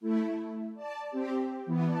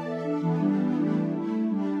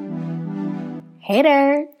Hey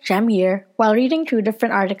there, Jem here. While reading through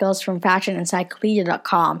different articles from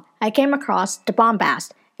fashionencyclopedia.com, I came across the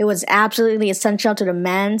Bombast. It was absolutely essential to the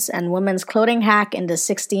men's and women's clothing hack in the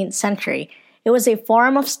 16th century. It was a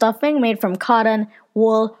form of stuffing made from cotton,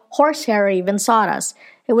 wool, horsehair, or even sawdust.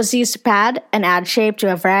 It was used to pad and add shape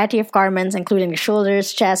to a variety of garments, including the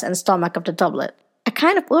shoulders, chest, and stomach of the doublet. A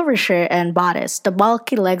kind of overshirt and bodice, the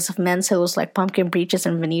bulky legs of men's hose like pumpkin breeches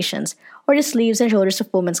and Venetians, or the sleeves and shoulders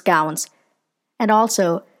of women's gowns. And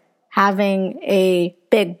also, having a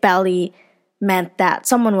big belly meant that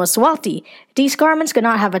someone was wealthy. These garments could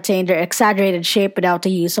not have attained their exaggerated shape without the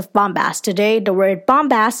use of bombast. Today, the word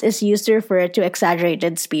bombast is used to refer to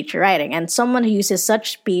exaggerated speech or writing, and someone who uses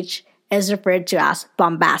such speech is referred to as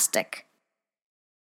bombastic.